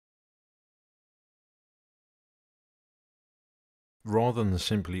Rather than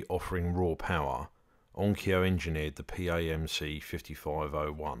simply offering raw power, Onkyo engineered the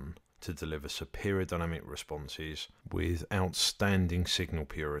PA-MC5501 to deliver superior dynamic responses with outstanding signal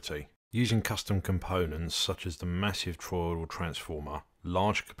purity. Using custom components such as the massive toroidal transformer,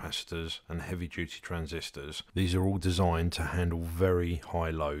 large capacitors and heavy-duty transistors, these are all designed to handle very high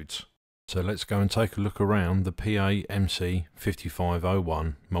loads. So let's go and take a look around the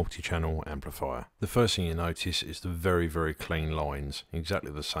PA-MC5501 multi-channel amplifier. The first thing you notice is the very clean lines,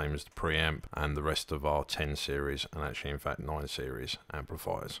 exactly the same as the preamp and the rest of our 10 series and actually in fact 9 series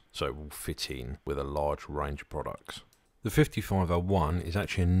amplifiers. So it will fit in with a large range of products. The 5501 is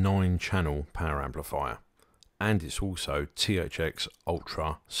actually a 9-channel power amplifier, and it's also THX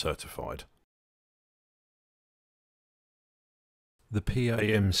Ultra certified. The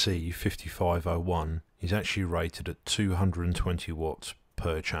PA-MC5501 is actually rated at 220 watts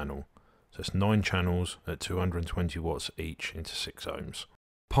per channel, so it's 9 channels at 220 watts each into 6 ohms.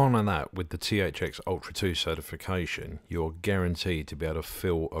 Partner that with the THX Ultra 2 certification, you're guaranteed to be able to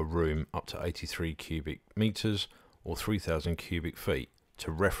fill a room up to 83 cubic meters or 3,000 cubic feet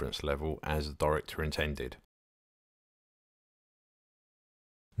to reference level as the director intended.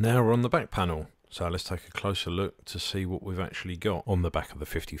 Now we're on the back panel, so let's take a closer look to see what we've actually got on the back of the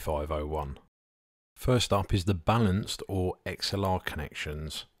 5501. First up is the balanced or XLR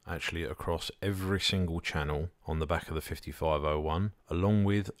connections, actually across every single channel on the back of the 5501, along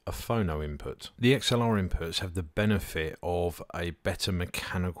with a phono input. The XLR inputs have the benefit of a better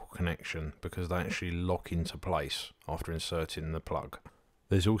mechanical connection because they actually lock into place after inserting the plug.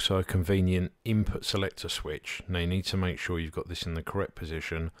 There's also a convenient input selector switch. Now you need to make sure you've got this in the correct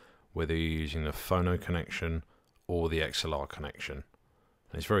position, whether you're using the phono connection or the XLR connection.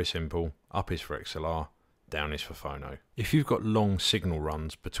 And it's very simple. Up is for XLR, down is for phono. If you've got long signal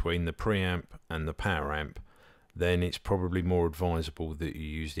runs between the preamp and the power amp, then it's probably more advisable that you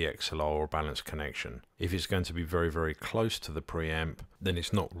use the XLR or balanced connection. If it's going to be very close to the preamp, then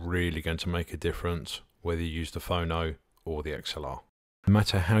it's not really going to make a difference whether you use the phono or the XLR. No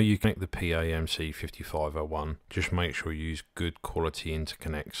matter how you connect the PA-MC5501, just make sure you use good quality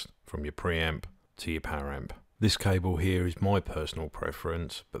interconnects from your preamp to your power amp. This cable here is my personal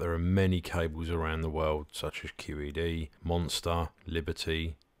preference, but there are many cables around the world such as QED, Monster,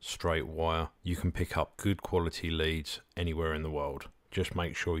 Liberty, Straight Wire. You can pick up good quality leads anywhere in the world. Just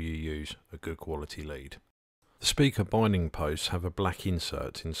make sure you use a good quality lead. The speaker binding posts have a black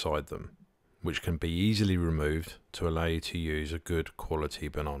insert inside them, which can be easily removed to allow you to use a good quality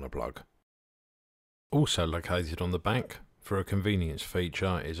banana plug. Also located on the back for a convenience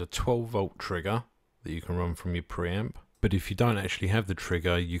feature is a 12-volt trigger that you can run from your preamp, but if you don't actually have the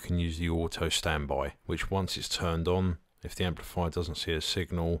trigger, you can use the auto standby, which once it's turned on, if the amplifier doesn't see a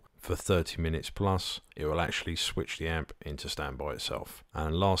signal for 30 minutes plus, it will actually switch the amp into standby itself.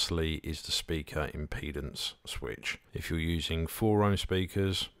 And lastly is the speaker impedance switch. If you're using 4 ohm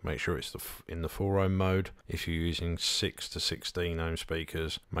speakers, make sure it's in the 4 ohm mode. If you're using 6 to 16 ohm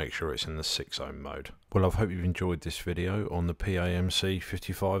speakers, make sure it's in the 6 ohm mode. Well, I hope you've enjoyed this video on the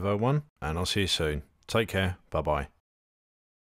PA-MC5501, and I'll see you soon. Take care, bye bye.